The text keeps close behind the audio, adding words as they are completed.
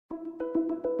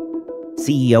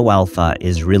CEO alpha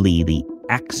is really the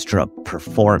extra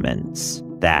performance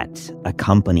that a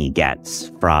company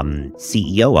gets from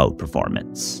CEO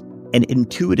outperformance. And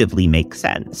intuitively makes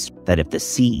sense that if the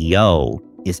CEO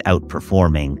is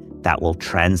outperforming, that will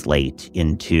translate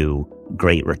into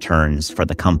great returns for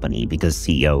the company because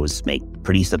CEOs make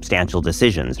pretty substantial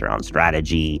decisions around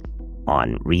strategy,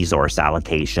 on resource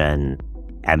allocation,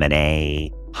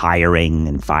 M&A, hiring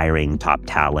and firing top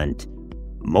talent.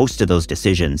 Most of those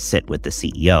decisions sit with the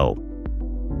CEO.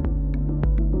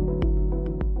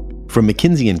 From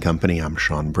McKinsey & Company, I'm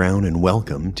Sean Brown, and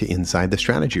welcome to Inside the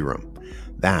Strategy Room.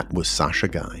 That was Sasha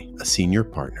Guy, a senior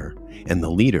partner and the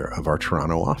leader of our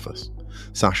Toronto office.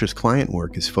 Sasha's client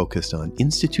work is focused on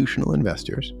institutional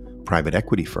investors, private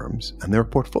equity firms, and their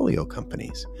portfolio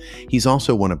companies. He's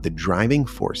also one of the driving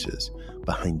forces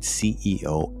behind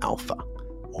CEO Alpha,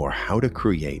 or how to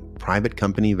create private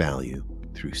company value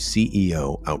through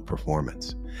CEO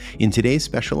outperformance. In today's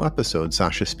special episode,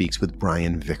 Sasha speaks with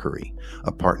Brian Vickery,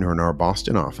 a partner in our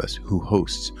Boston office who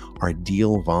hosts our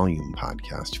Deal Volume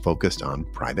podcast focused on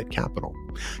private capital.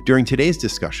 During today's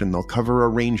discussion, they'll cover a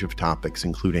range of topics,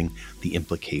 including the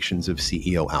implications of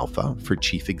CEO Alpha for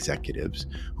chief executives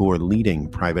who are leading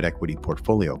private equity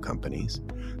portfolio companies,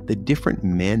 the different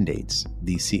mandates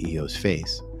these CEOs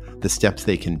face, the steps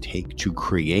they can take to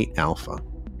create alpha,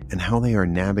 and how they are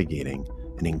navigating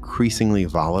an increasingly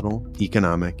volatile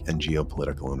economic and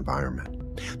geopolitical environment.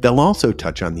 They'll also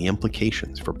touch on the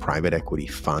implications for private equity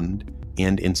fund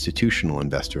and institutional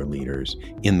investor leaders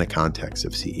in the context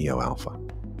of CEO Alpha.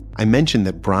 I mentioned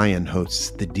that Brian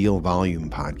hosts the Deal Volume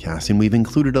podcast, and we've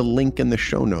included a link in the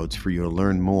show notes for you to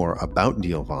learn more about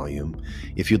Deal Volume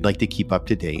if you'd like to keep up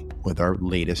to date with our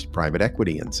latest private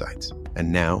equity insights.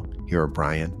 And now, here are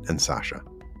Brian and Sasha.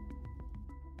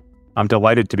 I'm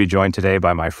delighted to be joined today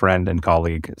by my friend and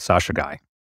colleague, Sasha Guy.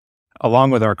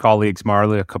 Along with our colleagues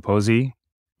Marla Capozzi,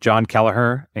 John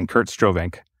Kelleher, and Kurt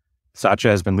Strovenk, Sasha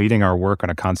has been leading our work on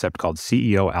a concept called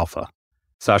CEO Alpha.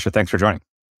 Sasha, thanks for joining.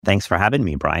 Thanks for having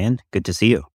me, Brian. Good to see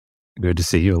you. Good to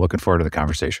see you. Looking forward to the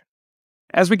conversation.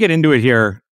 As we get into it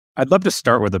here, I'd love to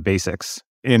start with the basics.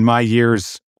 In my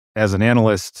years as an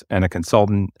analyst and a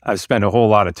consultant, I've spent a whole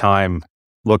lot of time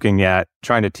looking at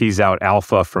trying to tease out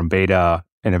alpha from beta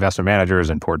in investment managers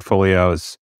and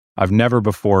portfolios. I've never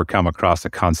before come across a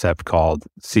concept called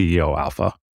CEO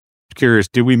Alpha. Curious,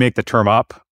 did we make the term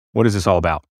up? What is this all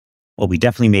about? Well, we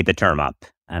definitely made the term up,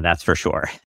 that's for sure.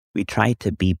 We tried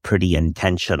to be pretty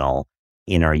intentional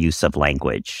in our use of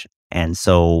language. And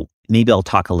so maybe I'll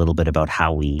talk a little bit about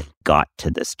how we got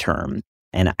to this term.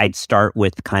 And I'd start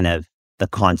with kind of the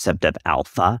concept of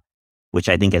alpha, which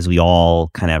I think as we all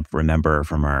kind of remember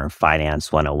from our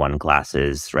Finance 101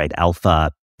 classes, right?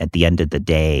 Alpha, at the end of the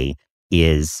day,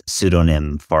 is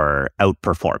pseudonym for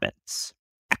outperformance,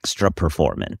 extra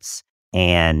performance,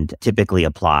 and typically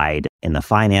applied in the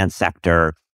finance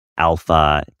sector.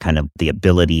 Alpha, kind of the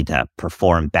ability to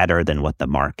perform better than what the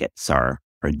markets are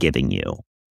giving you.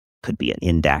 Could be an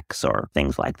index or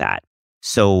things like that.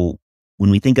 So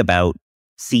when we think about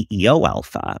CEO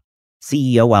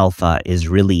Alpha is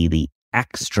really the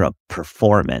extra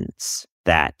performance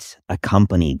that a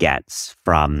company gets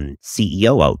from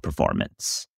CEO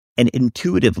outperformance. And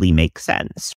intuitively makes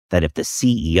sense that if the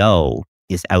CEO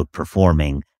is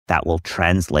outperforming, that will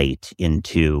translate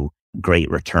into great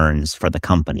returns for the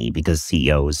company because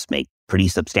CEOs make pretty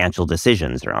substantial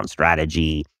decisions around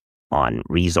strategy, on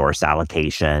resource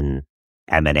allocation,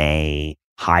 M&A,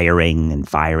 hiring and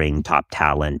firing top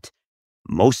talent.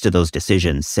 Most of those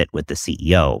decisions sit with the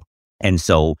CEO. And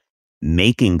so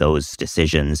making those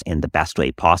decisions in the best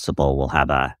way possible will have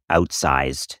a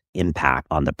outsized impact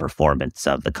on the performance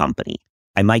of the company.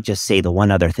 I might just say the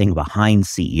one other thing behind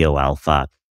CEO Alpha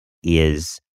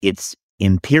is it's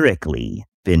empirically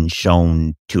been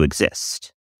shown to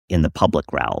exist in the public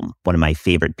realm. One of my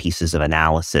favorite pieces of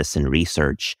analysis and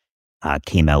research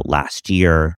came out last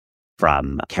year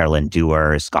from Carolyn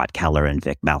Dewar, Scott Keller, and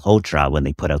Vic Malhotra when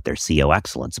they put out their CEO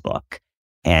Excellence book.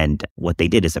 And what they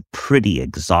did is a pretty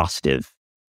exhaustive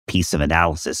piece of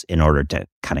analysis in order to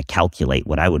kind of calculate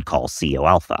what I would call CEO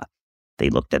Alpha. They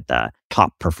looked at the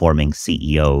top performing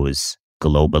CEOs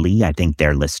globally. I think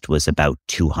their list was about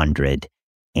 200.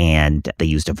 And they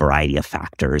used a variety of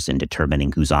factors in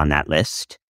determining who's on that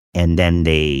list. And then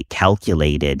they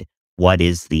calculated what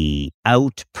is the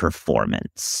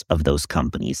outperformance of those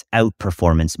companies.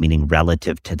 Outperformance meaning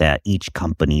relative to each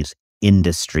company's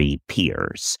industry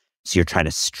peers. So you're trying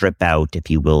to strip out, if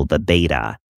you will, the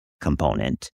beta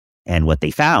component. And what they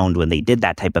found when they did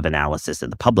that type of analysis in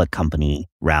the public company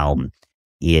realm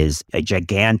is a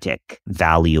gigantic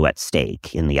value at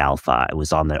stake in the alpha. It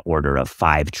was on the order of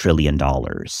 $5 trillion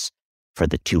for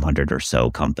the 200 or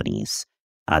so companies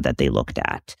that they looked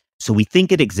at. So we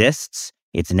think it exists.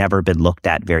 It's never been looked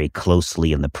at very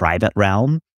closely in the private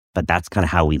realm, but that's kind of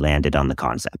how we landed on the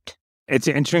concept. It's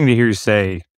interesting to hear you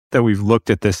say that we've looked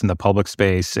at this in the public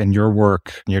space, and your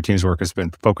work, your team's work has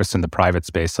been focused in the private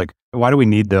space. Like, why do we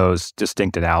need those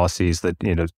distinct analyses that,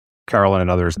 Carolyn and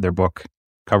others, their book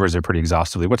covers it pretty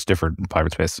exhaustively? What's different in the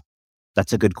private space?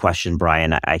 That's a good question,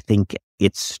 Brian. I think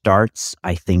it starts,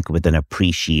 with an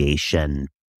appreciation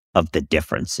of the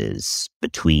differences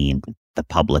between the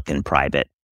public and private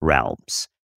realms.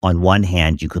 On one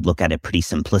hand, you could look at it pretty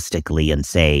simplistically and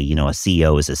say, a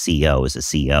CEO is a CEO is a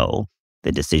CEO.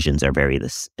 The decisions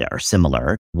are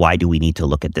similar. Why do we need to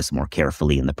look at this more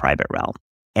carefully in the private realm?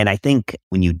 And I think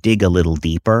when you dig a little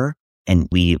deeper, and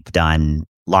we've done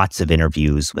lots of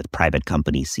interviews with private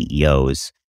company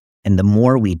CEOs, and the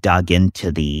more we dug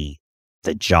into the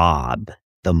job,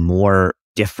 the more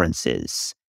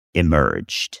differences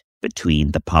emerged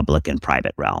between the public and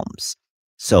private realms.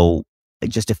 So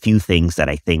just a few things that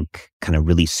I think kind of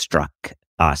really struck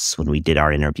us when we did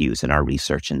our interviews and our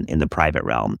research in the private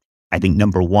realm. I think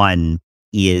number one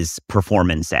is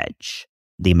performance edge,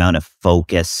 the amount of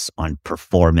focus on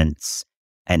performance,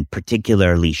 and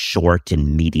particularly short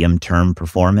and medium term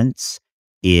performance,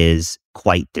 is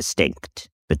quite distinct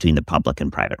between the public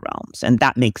and private realms. And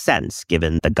that makes sense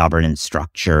given the governance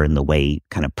structure and the way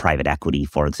kind of private equity,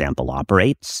 for example,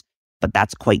 operates. But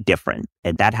that's quite different.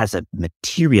 And that has a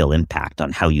material impact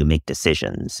on how you make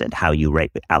decisions and how you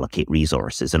allocate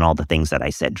resources, and all the things that I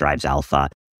said drives alpha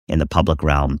in the public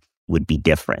realm would be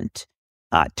different.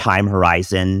 Time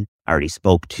horizon, I already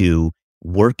spoke to.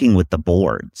 Working with the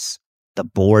boards. The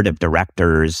board of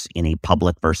directors in a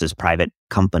public versus private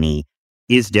company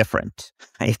is different.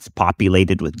 It's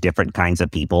populated with different kinds of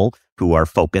people who are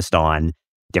focused on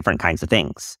different kinds of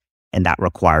things. And that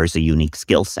requires a unique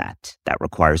skill set. That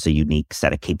requires a unique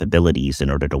set of capabilities in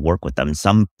order to work with them.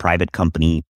 Some private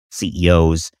company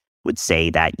CEOs would say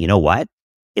that,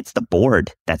 it's the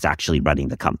board that's actually running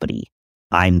the company.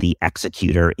 I'm the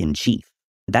executor in chief.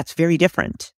 That's very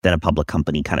different than a public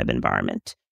company kind of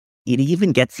environment. It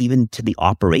even gets to the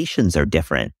operations are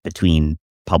different between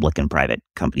public and private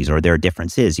companies, or there are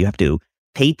differences. You have to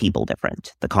pay people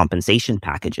different. The compensation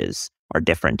packages are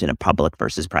different in a public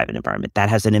versus private environment. That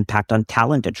has an impact on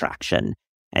talent attraction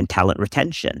and talent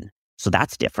retention. So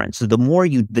that's different. So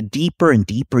the deeper and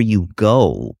deeper you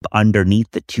go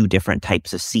underneath the two different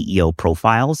types of CEO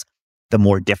profiles, the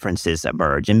more differences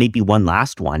emerge. And maybe one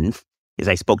last one is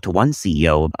I spoke to one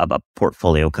CEO of a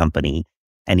portfolio company,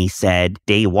 and he said,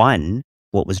 day one,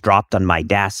 what was dropped on my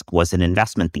desk was an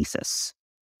investment thesis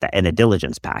and a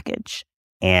diligence package.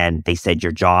 And they said,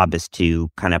 your job is to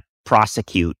kind of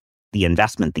prosecute the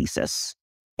investment thesis.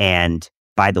 And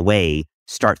by the way,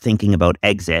 start thinking about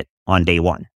exit on day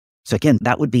one. So again,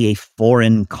 that would be a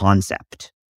foreign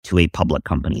concept to a public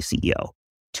company CEO,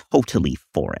 totally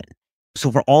foreign.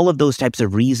 So for all of those types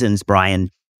of reasons, Brian,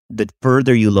 the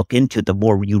further you look into it, the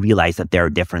more you realize that there are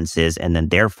differences. And then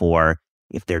therefore,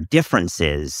 if there are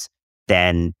differences,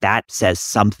 then that says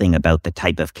something about the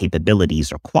type of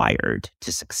capabilities required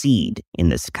to succeed in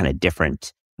this kind of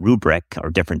different rubric or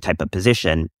different type of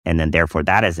position. And then therefore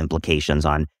that has implications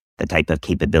on the type of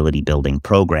capability building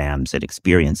programs and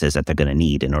experiences that they're going to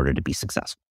need in order to be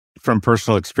successful. From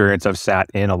personal experience, I've sat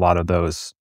in a lot of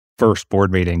those first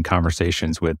board meeting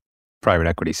conversations with private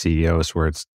equity CEOs where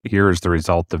it's, here's the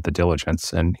result of the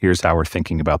diligence and here's how we're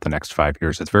thinking about the next 5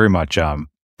 years. It's very much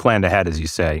planned ahead, as you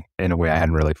say, in a way I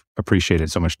hadn't really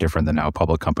appreciated, so much different than how a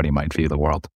public company might view the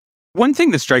world. One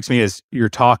thing that strikes me is you're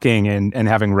talking and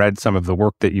having read some of the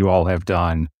work that you all have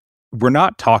done, we're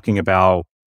not talking about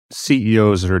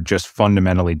CEOs that are just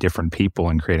fundamentally different people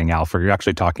in creating alpha. You're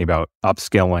actually talking about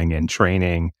upskilling and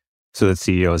training so that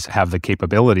CEOs have the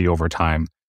capability over time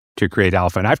to create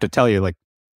alpha. And I have to tell you,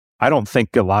 I don't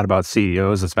think a lot about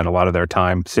CEOs that spend a lot of their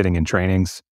time sitting in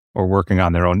trainings or working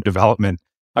on their own development.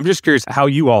 I'm just curious how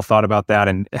you all thought about that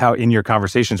and how in your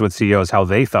conversations with CEOs, how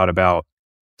they thought about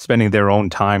spending their own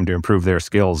time to improve their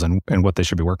skills and what they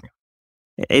should be working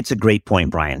on. It's a great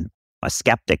point, Brian. A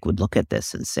skeptic would look at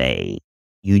this and say,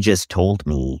 you just told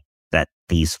me that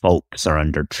these folks are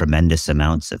under tremendous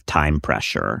amounts of time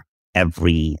pressure.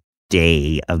 Every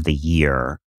day of the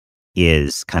year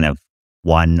is kind of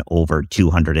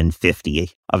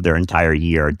 1/250 of their entire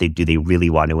year. Do they really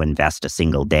want to invest a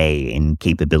single day in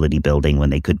capability building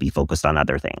when they could be focused on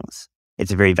other things?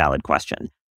 It's a very valid question.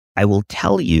 I will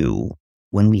tell you,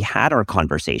 when we had our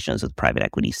conversations with private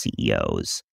equity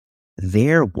CEOs,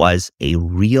 there was a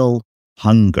real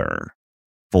hunger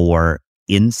for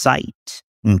insight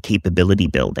and capability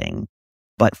building,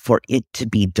 but for it to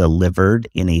be delivered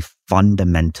in a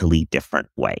fundamentally different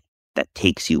way that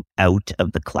takes you out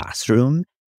of the classroom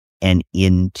and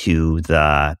into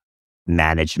the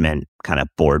management kind of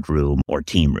boardroom or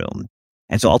team room.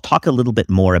 And so I'll talk a little bit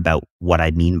more about what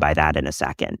I mean by that in a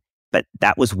second. But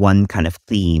that was one kind of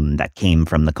theme that came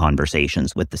from the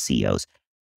conversations with the CEOs.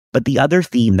 But the other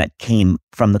theme that came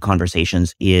from the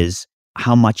conversations is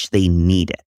how much they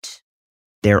need it.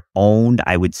 Their own,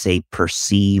 I would say,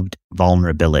 perceived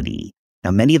vulnerability.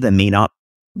 Now, many of them may not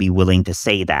be willing to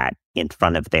say that in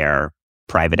front of their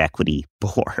private equity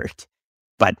board.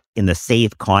 But in the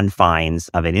safe confines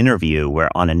of an interview where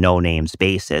on a no-names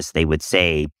basis, they would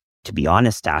say, to be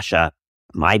honest, Tasha,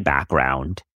 my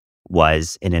background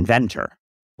was an inventor,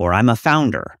 or I'm a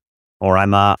founder, or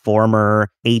I'm a former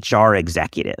HR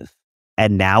executive.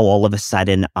 And now all of a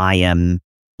sudden I am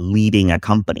leading a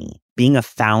company. Being a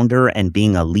founder and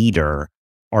being a leader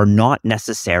are not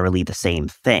necessarily the same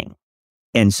thing.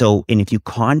 And if you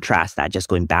contrast that, just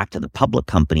going back to the public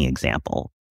company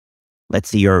example, let's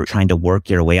say you're trying to work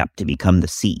your way up to become the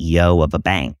CEO of a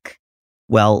bank.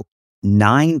 Well,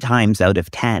 9 times out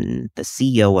of 10, the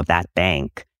CEO of that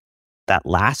bank, that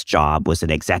last job was an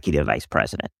executive vice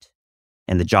president.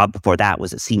 And the job before that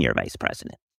was a senior vice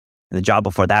president. And the job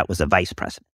before that was a vice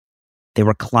president. They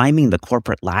were climbing the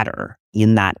corporate ladder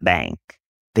in that bank.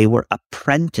 They were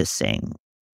apprenticing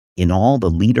in all the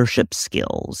leadership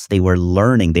skills. They were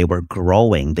learning, they were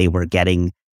growing,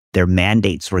 their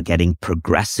mandates were getting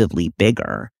progressively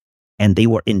bigger. And they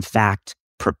were, in fact,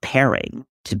 preparing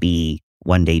to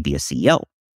one day be a CEO.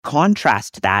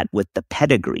 Contrast that with the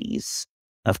pedigrees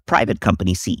of private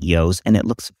company CEOs, and it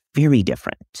looks very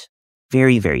different.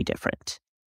 Very, very different.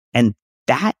 And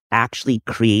that actually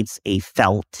creates a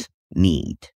felt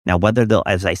need. Now, whether they'll,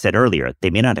 as I said earlier, they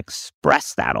may not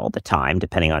express that all the time,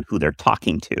 depending on who they're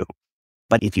talking to.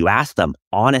 But if you ask them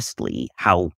honestly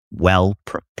how well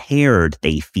prepared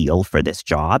they feel for this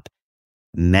job,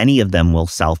 many of them will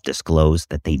self-disclose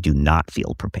that they do not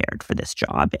feel prepared for this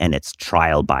job, and it's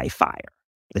trial by fire.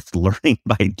 It's learning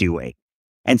by doing.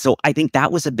 And so I think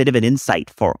that was a bit of an insight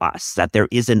for us, that there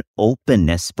is an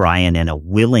openness, Brian, and a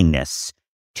willingness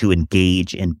to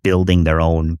engage in building their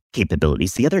own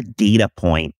capabilities. The other data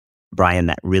point, Brian,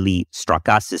 that really struck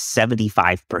us is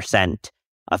 75%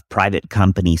 of private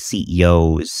company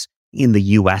CEOs in the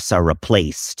US are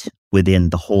replaced within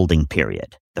the holding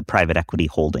period, the private equity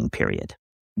holding period.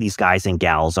 These guys and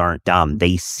gals aren't dumb.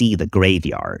 They see the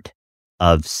graveyard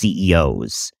of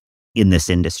CEOs in this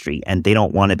industry, and they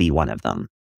don't want to be one of them.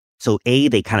 So A,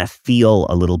 they kind of feel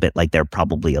a little bit like they're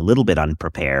probably a little bit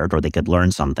unprepared, or they could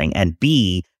learn something. And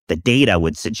B, the data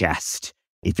would suggest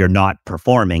if you're not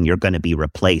performing, you're going to be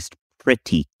replaced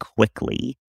pretty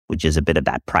quickly, which is a bit of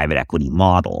that private equity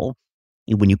model.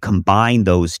 When you combine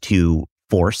those two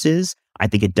forces, I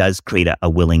think it does create a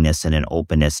willingness and an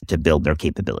openness to build their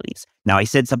capabilities. Now, I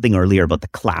said something earlier about the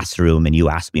classroom, and you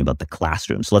asked me about the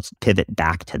classroom. So let's pivot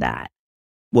back to that.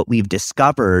 What we've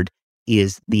discovered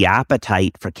is the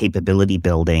appetite for capability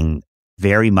building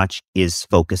very much is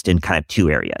focused in kind of 2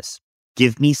 areas.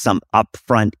 Give me some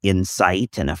upfront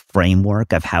insight and a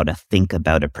framework of how to think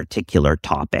about a particular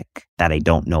topic that I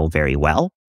don't know very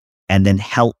well, and then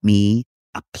help me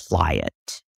apply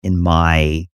it in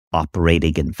my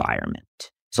operating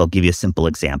environment. So I'll give you a simple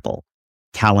example.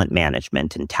 Talent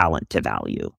management and talent to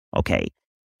value. Okay,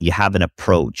 you have an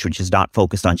approach which is not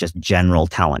focused on just general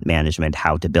talent management,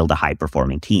 how to build a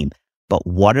high-performing team, but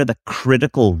what are the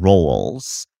critical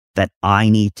roles that I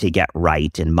need to get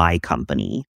right in my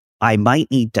company? I might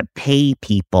need to pay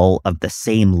people of the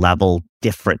same level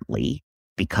differently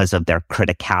because of their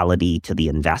criticality to the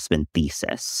investment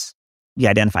thesis. You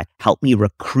identify, help me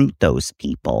recruit those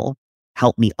people,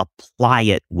 help me apply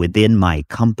it within my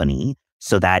company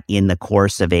so that in the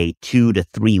course of a 2 to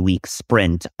 3 week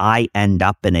sprint, I end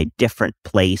up in a different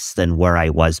place than where I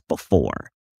was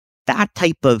before. That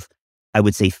type of, I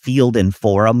would say, field and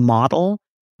forum model,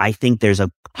 I think there's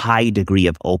a high degree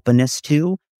of openness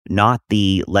to, not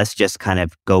the let's just kind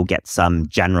of go get some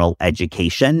general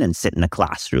education and sit in a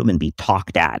classroom and be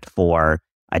talked at for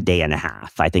a day and a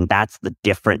half. I think that's the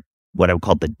different, what I would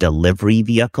call the delivery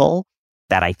vehicle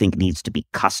that I think needs to be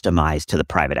customized to the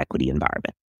private equity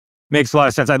environment. Makes a lot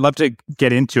of sense. I'd love to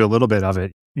get into a little bit of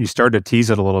it. You started to tease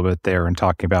it a little bit there and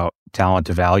talking about talent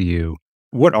to value.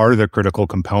 What are the critical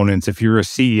components? If you're a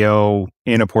CEO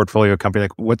in a portfolio company,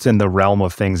 like what's in the realm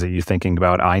of things that you're thinking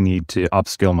about? I need to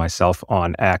upskill myself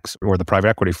on X, or the private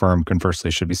equity firm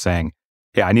conversely should be saying,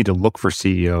 yeah, I need to look for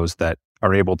CEOs that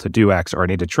are able to do X, or I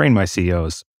need to train my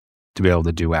CEOs. to be able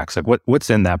to do X? Like what's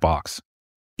in that box?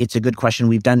 It's a good question.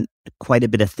 We've done quite a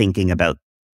bit of thinking about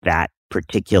that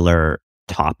particular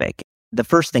topic. The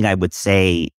first thing I would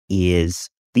say is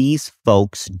these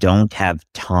folks don't have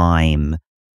time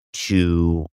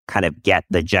to kind of get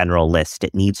the general list.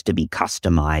 It needs to be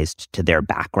customized to their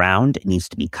background. It needs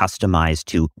to be customized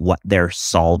to what they're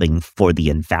solving for the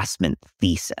investment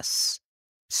thesis.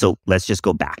 So let's just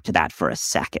go back to that for a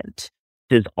second.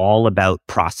 Is all about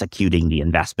prosecuting the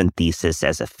investment thesis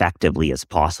as effectively as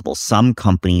possible. Some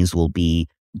companies will be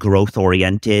growth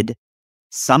oriented.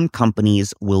 Some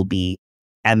companies will be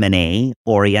M&A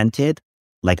oriented.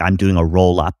 Like I'm doing a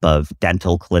roll up of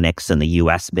dental clinics in the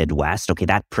US Midwest. Okay,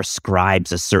 that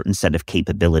prescribes a certain set of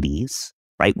capabilities,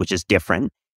 right? Which is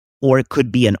different. Or it could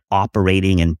be an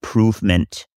operating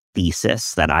improvement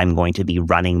thesis that I'm going to be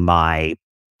running my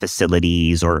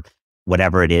facilities or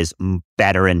whatever it is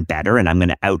better and better, and I'm going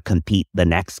to outcompete the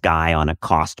next guy on a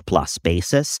cost plus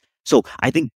basis. So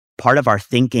I think part of our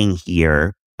thinking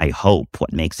here, I hope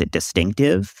what makes it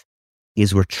distinctive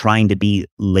is we're trying to be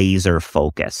laser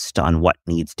focused on what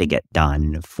needs to get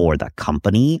done for the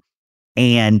company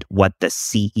and what the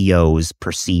CEO's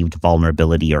perceived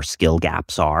vulnerability or skill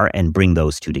gaps are and bring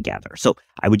those two together. So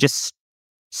I would just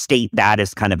state that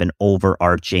as kind of an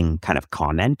overarching kind of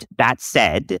comment. That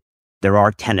said, there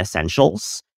are 10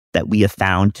 essentials that we have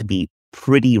found to be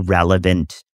pretty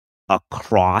relevant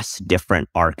across different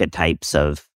archetypes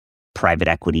of private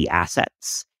equity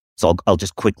assets. So I'll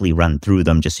just quickly run through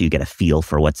them just so you get a feel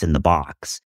for what's in the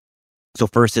box. So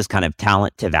first is kind of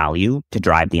talent to value to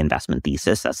drive the investment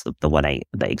thesis. That's the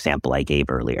example I gave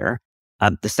earlier.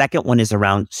 The second one is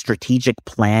around strategic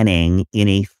planning in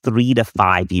a 3 to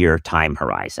 5 year time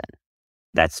horizon.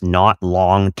 That's not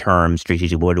long-term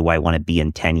strategic. Where do I want to be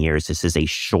in 10 years? This is a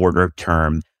shorter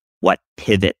term. What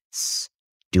pivots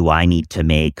do I need to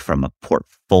make from a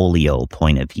portfolio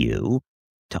point of view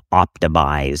to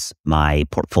optimize my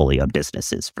portfolio of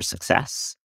businesses for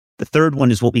success? The third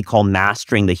one is what we call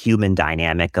mastering the human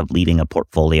dynamic of leading a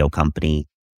portfolio company,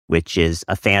 which is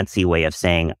a fancy way of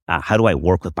saying, how do I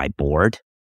work with my board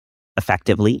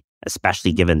effectively,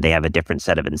 especially given they have a different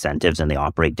set of incentives and they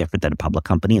operate different than a public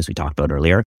company, as we talked about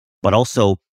earlier. But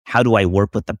also, how do I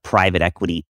work with the private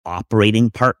equity operating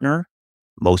partner?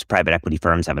 Most private equity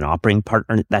firms have an operating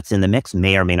partner that's in the mix,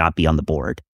 may or may not be on the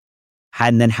board.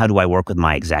 And then how do I work with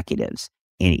my executives,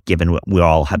 given we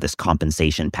all have this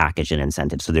compensation package and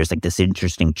incentive? So there's like this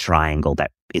interesting triangle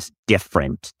that is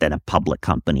different than a public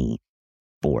company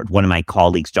board. One of my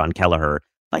colleagues, John Kelleher,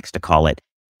 likes to call it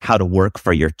how to work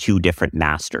for your two different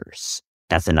masters.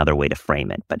 That's another way to frame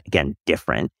it, but again,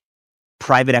 different.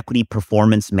 Private equity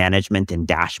performance management and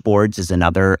dashboards is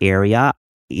another area.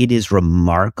 It is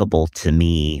remarkable to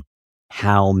me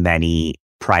how many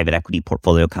private equity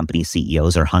portfolio company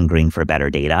CEOs are hungering for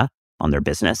better data on their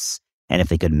business. And if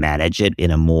they could manage it in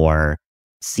a more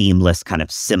seamless, kind of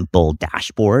simple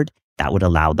dashboard, that would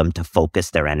allow them to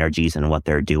focus their energies on what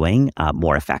they're doing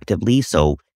more effectively.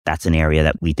 So that's an area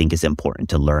that we think is important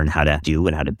to learn how to do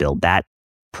and how to build that.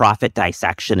 Profit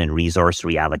dissection and resource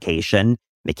reallocation.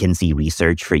 McKinsey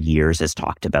research for years has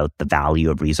talked about the value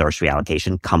of resource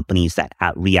reallocation. Companies that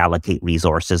reallocate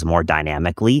resources more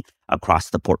dynamically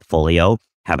across the portfolio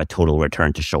have a total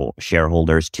return to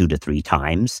shareholders 2 to 3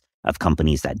 times of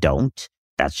companies that don't.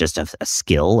 That's just a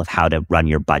skill of how to run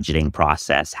your budgeting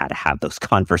process, how to have those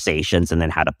conversations, and then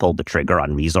how to pull the trigger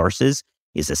on resources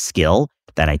is a skill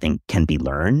that I think can be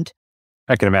learned.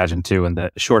 I can imagine too, in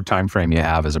the short time frame you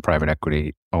have as a private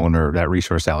equity owner, that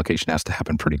resource allocation has to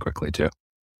happen pretty quickly too.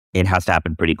 It has to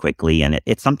happen pretty quickly, and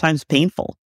it's sometimes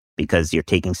painful because you're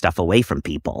taking stuff away from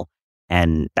people,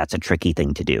 and that's a tricky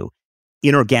thing to do.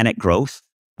 Inorganic growth,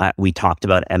 we talked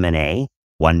about M&A.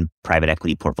 One private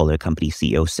equity portfolio company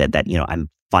CEO said that, I'm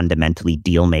fundamentally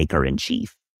deal maker in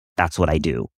chief. That's what I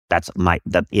do.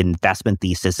 The investment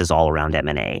thesis is all around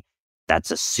M&A.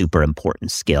 That's a super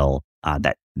important skill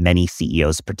that many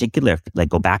CEOs, particularly, like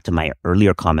go back to my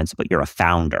earlier comments, but you're a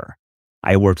founder.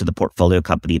 I worked with a portfolio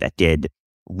company that did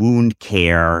wound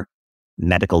care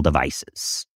medical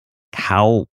devices.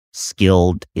 How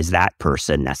skilled is that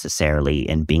person necessarily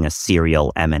in being a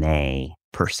serial M&A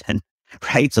person,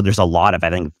 right? So there's a lot of, I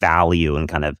think, value in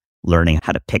kind of learning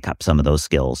how to pick up some of those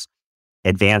skills.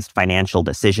 Advanced financial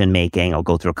decision-making. I'll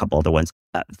go through a couple other ones.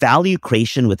 Value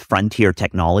creation with frontier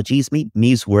technologies.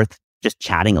 Me's worth just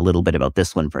chatting a little bit about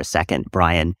this one for a second,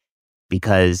 Brian,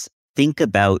 because think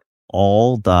about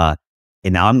all the,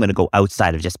 and now I'm going to go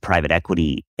outside of just private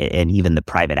equity and even the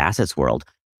private assets world,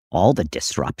 all the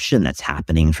disruption that's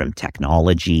happening from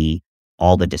technology,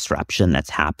 all the disruption that's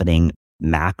happening,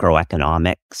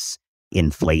 macroeconomics,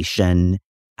 inflation,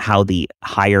 how the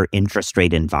higher interest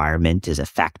rate environment is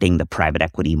affecting the private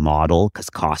equity model because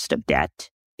cost of debt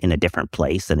in a different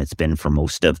place than it's been for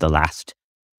most of the last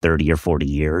 30 or 40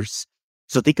 years.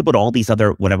 So think about all these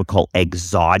other, what I would call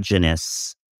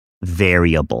exogenous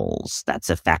variables that's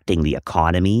affecting the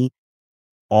economy.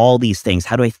 All these things,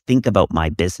 how do I think about my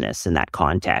business in that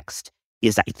context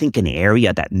is, I think, an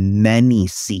area that many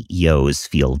CEOs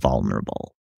feel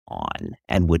vulnerable on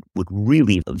and would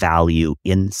really value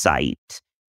insight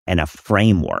and a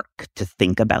framework to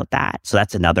think about that. So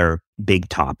that's another big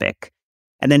topic.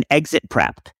 And then exit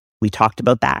prep. We talked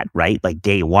about that, right? Like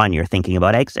day one, you're thinking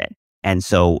about exit. And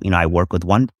so, I work with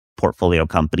one portfolio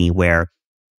company where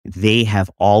they have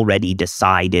already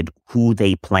decided who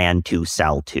they plan to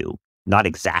sell to. Not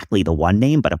exactly the one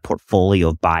name, but a portfolio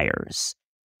of buyers.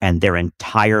 And their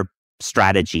entire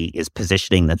strategy is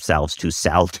positioning themselves to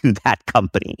sell to that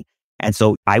company. And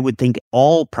so I would think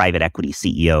all private equity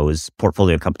CEOs,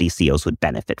 portfolio company CEOs would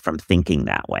benefit from thinking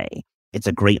that way. It's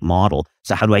a great model.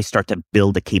 So how do I start to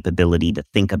build a capability to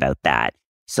think about that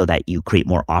so that you create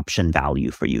more option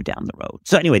value for you down the road?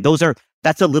 So anyway,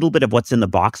 that's a little bit of what's in the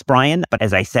box, Brian. But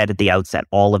as I said at the outset,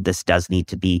 all of this does need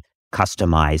to be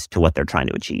customized to what they're trying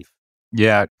to achieve.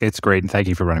 Yeah, it's great. And thank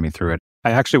you for running me through it.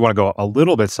 I actually want to go a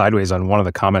little bit sideways on one of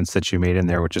the comments that you made in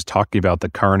there, which is talking about the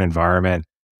current environment.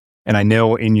 And I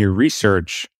know in your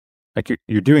research, like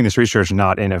you're doing this research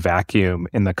not in a vacuum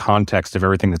in the context of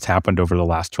everything that's happened over the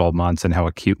last 12 months and how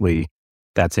acutely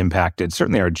that's impacted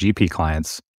certainly our GP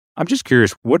clients. I'm just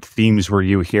curious, what themes were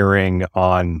you hearing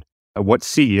on what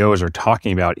CEOs are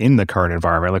talking about in the current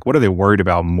environment? Like, what are they worried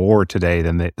about more today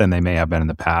than they may have been in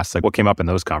the past? Like, what came up in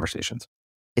those conversations?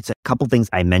 It's a couple things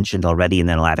I mentioned already, and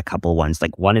then I'll add a couple ones.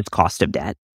 Like one is cost of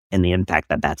debt and the impact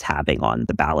that that's having on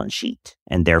the balance sheet.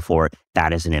 And therefore,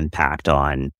 that is an impact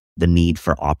on the need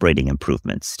for operating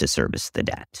improvements to service the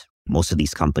debt. Most of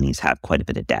these companies have quite a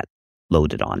bit of debt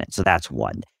loaded on it. So that's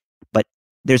one. But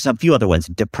there's a few other ones.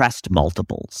 Depressed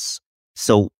multiples.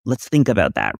 So let's think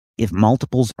about that. If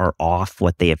multiples are off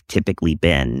what they have typically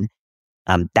been,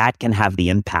 that can have the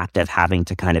impact of having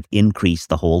to kind of increase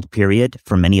the hold period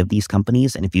for many of these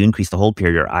companies. And if you increase the hold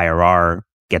period, your IRR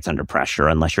gets under pressure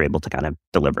unless you're able to kind of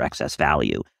deliver excess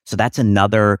value. So that's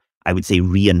another, I would say,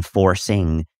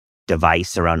 reinforcing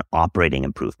device around operating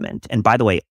improvement. And by the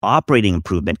way, operating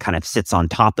improvement kind of sits on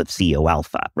top of CEO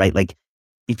alpha, right? Like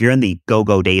if you're in the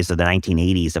go-go days of the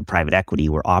 1980s of private equity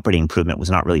where operating improvement was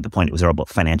not really the point, it was all about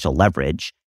financial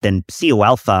leverage, then CEO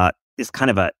alpha is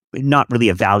kind of not really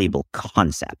a valuable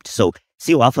concept. So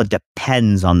CEO alpha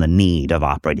depends on the need of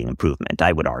operating improvement,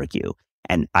 I would argue.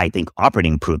 And I think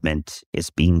operating improvement is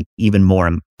being even more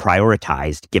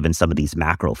prioritized given some of these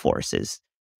macro forces.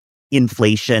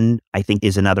 Inflation, I think,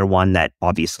 is another one that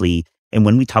obviously, and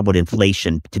when we talk about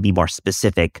inflation, to be more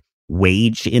specific,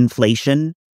 wage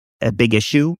inflation, a big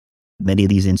issue. Many of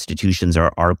these institutions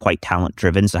are quite talent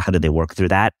driven. So how do they work through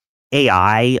that?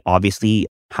 AI, obviously,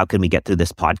 how can we get through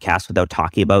this podcast without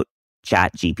talking about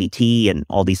Chat GPT and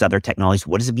all these other technologies?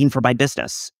 What does it mean for my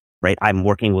business? Right? I'm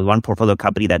working with one portfolio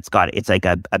company it's like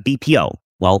a BPO.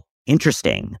 Well,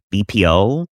 interesting.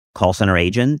 BPO, call center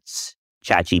agents,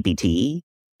 Chat GPT.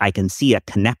 I can see a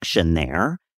connection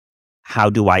there.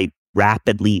 How do I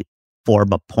rapidly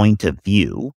form a point of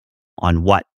view on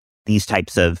what these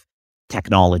types of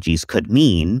technologies could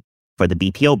mean for the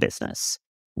BPO business?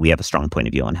 We have a strong point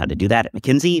of view on how to do that at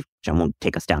McKinsey, which I won't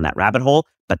take us down that rabbit hole,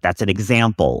 but that's an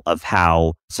example of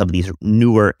how some of these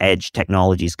newer edge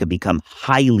technologies could become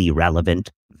highly relevant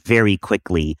very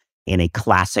quickly in a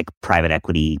classic private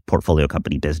equity portfolio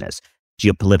company business.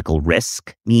 Geopolitical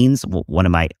risk means, one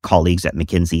of my colleagues at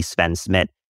McKinsey, Sven Smith,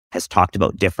 has talked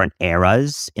about different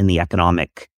eras in the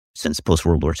economic since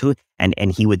post-World War II.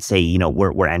 And he would say,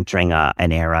 we're entering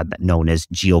an era known as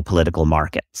geopolitical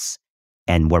markets,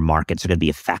 and where markets are going to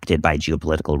be affected by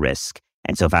geopolitical risk.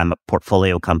 And so if I'm a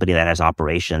portfolio company that has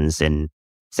operations in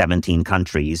 17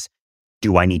 countries,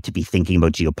 do I need to be thinking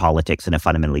about geopolitics in a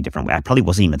fundamentally different way? I probably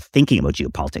wasn't even thinking about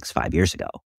geopolitics 5 years ago.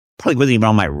 Probably wasn't even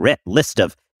on my list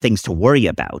of things to worry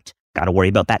about. Got to worry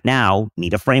about that now.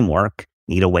 Need a framework,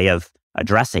 need a way of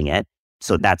addressing it.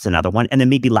 So that's another one. And then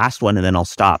maybe last one, and then I'll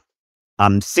stop.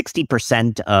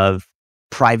 60% of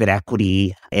private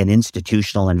equity and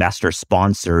institutional investor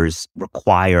sponsors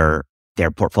require their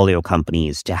portfolio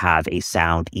companies to have a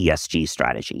sound ESG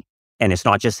strategy. And it's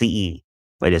not just the E,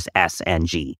 but it's S and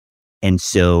G. And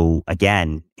so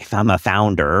again, if I'm a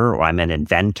founder or I'm an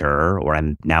inventor or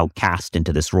I'm now cast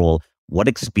into this role, what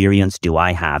experience do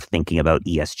I have thinking about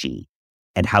ESG?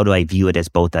 And how do I view it as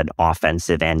both an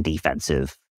offensive and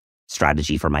defensive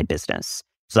strategy for my business?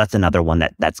 So that's another one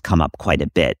that's come up quite a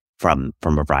bit from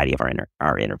a variety of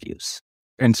our interviews.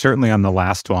 And certainly on the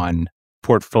last one,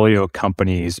 portfolio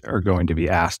companies are going to be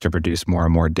asked to produce more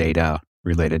and more data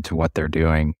related to what they're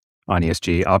doing on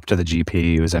ESG up to the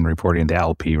GP who's then reporting to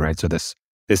LP, right? So this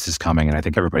is coming, and I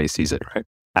think everybody sees it, right?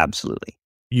 Absolutely.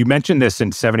 You mentioned this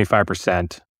in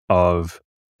 75% of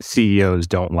CEOs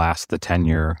don't last the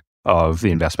tenure of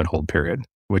the investment hold period,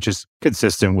 which is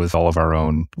consistent with all of our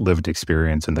own lived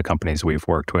experience in the companies we've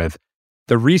worked with.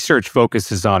 The research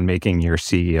focuses on making your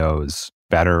CEOs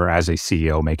better as a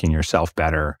CEO, making yourself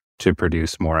better to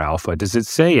produce more alpha. Does it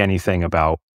say anything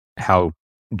about how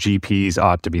GPs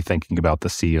ought to be thinking about the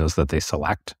CEOs that they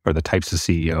select or the types of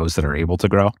CEOs that are able to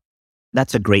grow?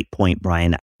 That's a great point,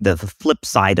 Brian. The flip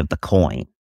side of the coin,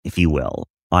 if you will,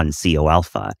 on CEO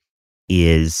alpha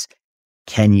is,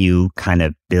 can you kind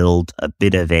of build a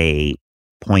bit of a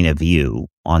point of view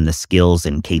on the skills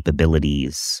and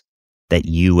capabilities that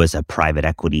you as a private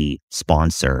equity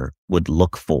sponsor would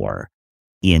look for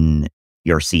in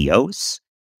your CEOs,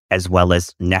 as well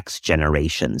as next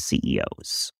generation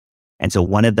CEOs? And so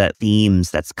one of the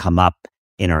themes that's come up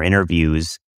in our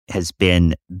interviews has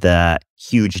been the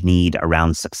huge need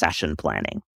around succession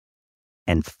planning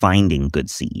and finding good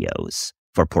CEOs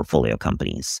for portfolio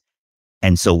companies.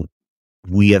 And so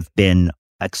we have been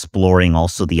exploring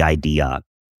also the idea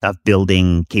of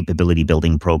building capability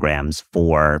building programs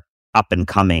for up and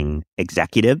coming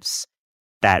executives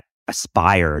that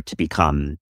aspire to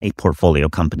become a portfolio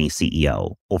company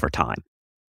CEO over time.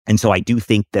 And so I do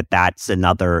think that that's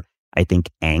another,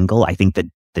 angle. I think that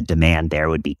the demand there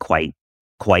would be quite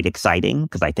exciting,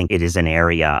 because I think it is an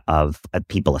area of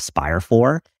people aspire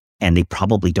for, and they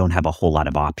probably don't have a whole lot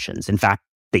of options. In fact,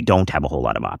 they don't have a whole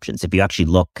lot of options. If you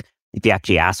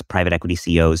actually ask private equity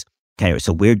CEOs, okay,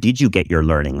 so where did you get your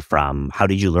learning from? How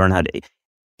did you learn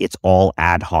it's all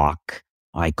ad hoc.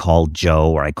 I called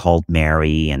Joe or I called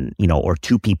Mary, and, or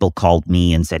two people called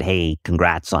me and said, hey,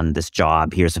 congrats on this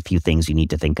job. Here's a few things you need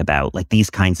to think about. Like these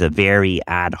kinds of very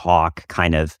ad hoc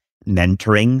kind of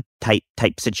mentoring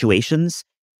type situations.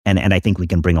 And I think we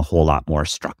can bring a whole lot more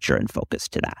structure and focus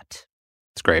to that.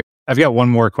 That's great. I've got one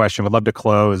more question. Would love to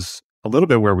close a little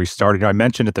bit where we started. I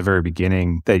mentioned at the very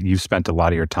beginning that you've spent a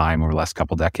lot of your time over the last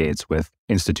couple of decades with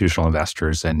institutional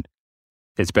investors, and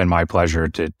it's been my pleasure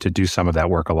to do some of that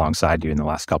work alongside you in the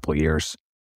last couple of years.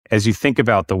 As you think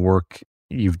about the work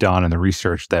you've done and the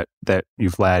research that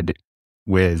you've led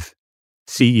with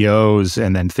CEOs,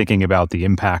 and then thinking about the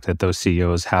impact that those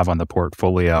CEOs have on the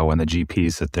portfolio and the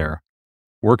GPs that they're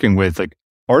working with, like,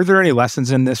 are there any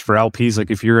lessons in this for LPs? Like,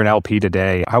 if you're an LP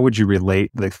today, how would you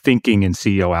relate the thinking in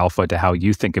CEO alpha to how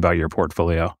you think about your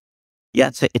portfolio?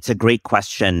 Yeah, it's a great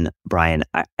question, Brian.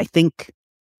 I think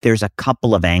there's a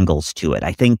couple of angles to it.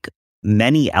 I think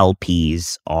many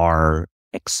LPs are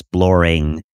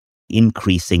exploring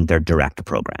increasing their direct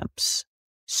programs.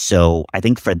 So I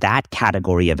think for that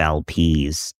category of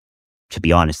LPs, to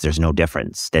be honest, there's no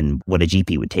difference than what a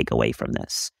GP would take away from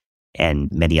this.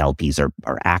 And many LPs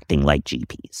are acting like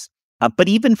GPs. But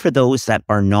even for those that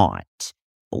are not,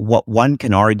 what one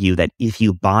can argue that if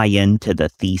you buy into the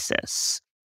thesis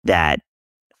that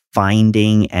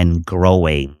finding and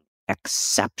growing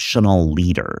exceptional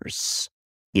leaders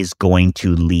is going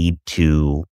to lead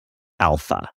to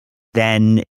alpha,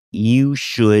 then you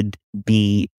should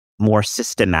be more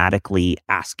systematically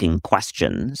asking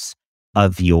questions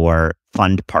of your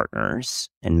fund partners,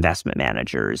 investment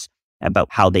managers, about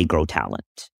how they grow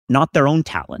talent, not their own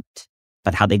talent,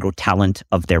 but how they grow talent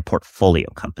of their portfolio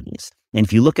companies. And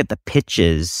if you look at the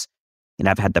pitches, and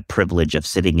I've had the privilege of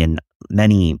sitting in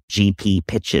many GP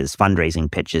pitches,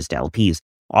 fundraising pitches to LPs,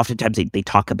 oftentimes they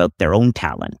talk about their own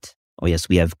talent. Oh yes,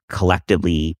 we have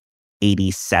collectively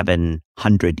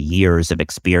 8,700 years of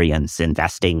experience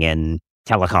investing in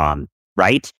telecom,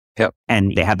 right? Yep.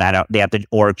 And they have they have the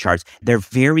org charts. They're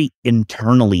very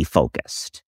internally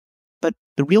focused. But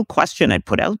the real question I'd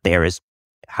put out there is,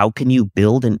 how can you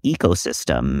build an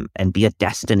ecosystem and be a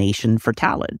destination for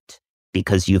talent?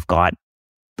 Because you've got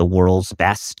the world's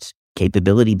best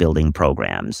capability building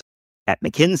programs. At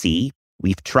McKinsey,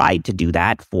 we've tried to do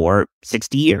that for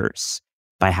 60 years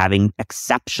by having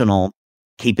exceptional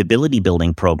capability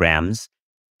building programs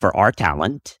for our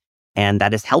talent. And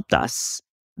that has helped us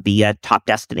be a top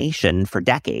destination for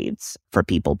decades for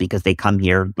people, because they come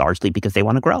here largely because they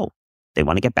want to grow. They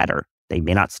want to get better. They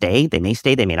may not stay. They may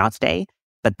stay. They may not stay.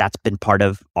 But that's been part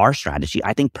of our strategy.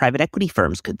 I think private equity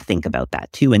firms could think about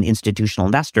that too. And institutional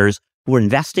investors who are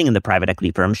investing in the private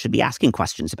equity firms should be asking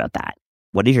questions about that.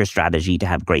 What is your strategy to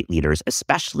have great leaders,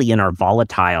 especially in our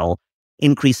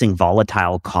increasing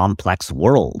volatile, complex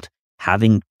world?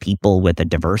 Having people with a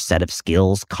diverse set of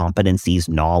skills, competencies,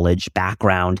 knowledge,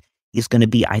 background is going to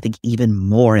be, I think, even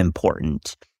more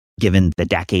important given the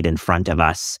decade in front of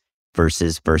us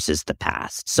versus the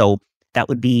past. So that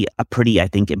would be a pretty, I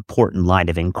think, important line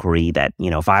of inquiry that,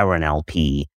 if I were an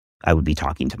LP, I would be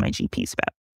talking to my GPs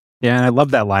about. Yeah, and I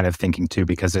love that line of thinking too,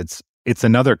 because it's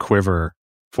another quiver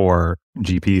for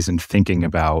GPs in thinking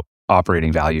about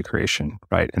operating value creation,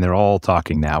 right? And they're all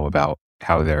talking now about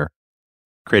how they're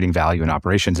creating value in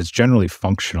operations. It's generally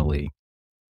functionally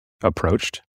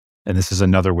approached. And this is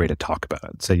another way to talk about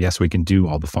it. So yes, we can do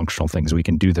all the functional things. We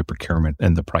can do the procurement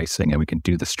and the pricing, and we can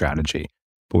do the strategy,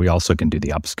 but we also can do the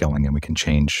upskilling, and we can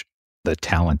change the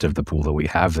talent of the pool that we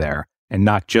have there, and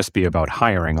not just be about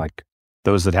hiring. Like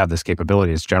those that have this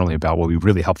capability, it's generally about, well, we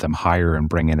really help them hire and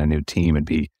bring in a new team, and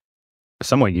be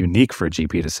somewhat unique for a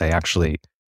GP to say, actually,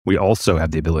 we also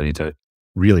have the ability to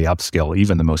really upskill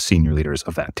even the most senior leaders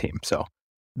of that team. So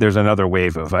there's another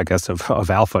wave of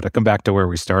alpha to come back to where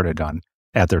we started on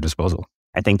at their disposal.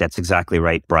 I think that's exactly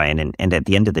right, Brian. And at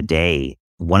the end of the day,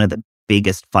 one of the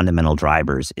biggest fundamental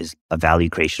drivers is a value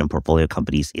creation in portfolio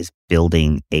companies is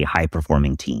building a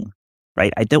high-performing team,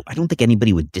 right? I don't think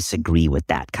anybody would disagree with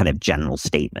that kind of general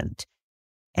statement.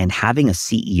 And having a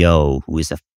CEO who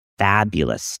is a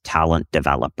fabulous talent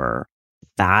developer,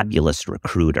 fabulous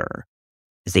recruiter,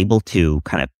 is able to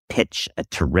kind of pitch a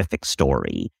terrific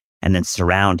story and then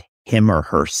surround him or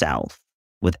herself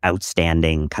with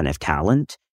outstanding kind of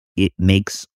talent, it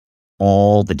makes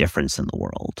all the difference in the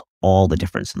world,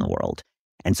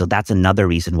 And so that's another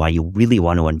reason why you really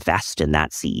want to invest in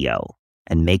that CEO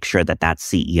and make sure that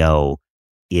CEO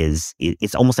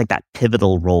it's almost like that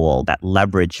pivotal role, that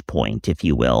leverage point, if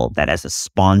you will, that as a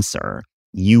sponsor,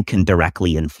 you can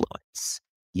directly influence.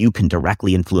 You can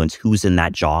directly influence who's in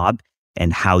that job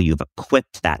and how you've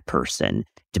equipped that person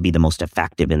to be the most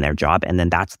effective in their job. And then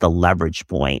that's the leverage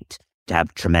point to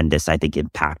have tremendous, I think,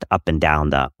 impact up and down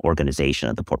the organization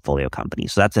of the portfolio company.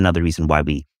 So that's another reason why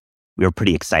we were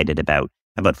pretty excited about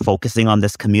focusing on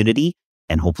this community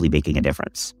and hopefully making a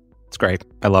difference. It's great.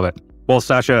 I love it. Well,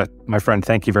 Sasha, my friend,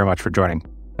 thank you very much for joining.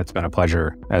 It's been a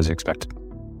pleasure, as expected.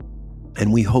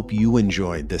 And we hope you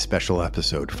enjoyed this special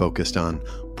episode focused on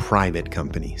private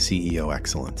company CEO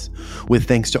excellence. With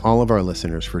thanks to all of our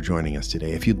listeners for joining us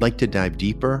today. If you'd like to dive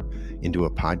deeper into a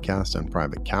podcast on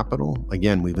private capital,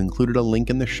 again, we've included a link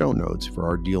in the show notes for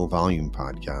our Deal Volume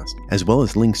podcast, as well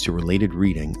as links to related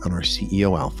reading on our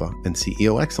CEO Alpha and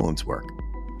CEO Excellence work.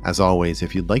 As always,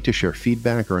 if you'd like to share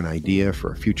feedback or an idea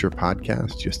for a future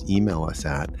podcast, just email us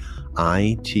at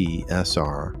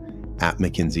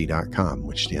itsr@mckinsey.com,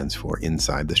 which stands for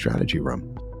Inside the Strategy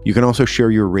Room. You can also share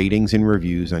your ratings and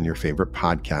reviews on your favorite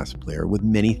podcast player, with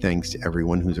many thanks to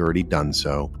everyone who's already done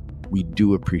so. We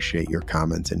do appreciate your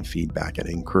comments and feedback and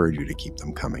encourage you to keep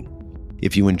them coming.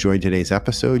 If you enjoyed today's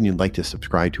episode and you'd like to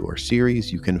subscribe to our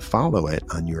series, you can follow it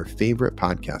on your favorite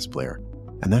podcast player.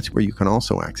 And that's where you can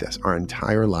also access our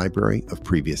entire library of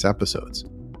previous episodes.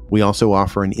 We also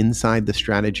offer an Inside the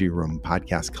Strategy Room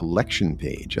podcast collection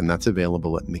page, and that's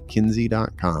available at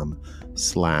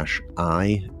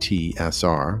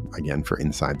mckinsey.com/ITSR, again for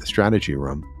Inside the Strategy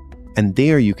Room. And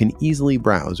there you can easily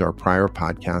browse our prior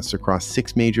podcasts across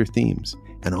 6 major themes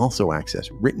and also access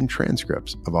written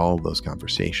transcripts of all of those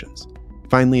conversations.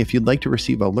 Finally, if you'd like to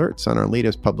receive alerts on our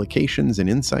latest publications and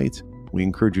insights, we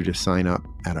encourage you to sign up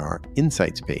at our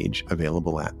Insights page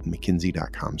available at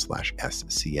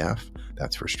mckinsey.com/SCF.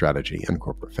 That's for strategy and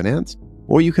corporate finance.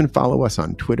 Or you can follow us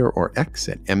on Twitter or X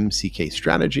at MCK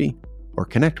Strategy, or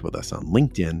connect with us on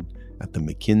LinkedIn at the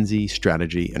McKinsey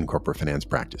Strategy and Corporate Finance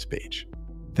Practice page.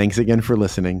 Thanks again for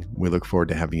listening. We look forward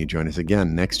to having you join us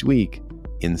again next week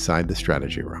inside the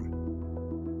Strategy Room.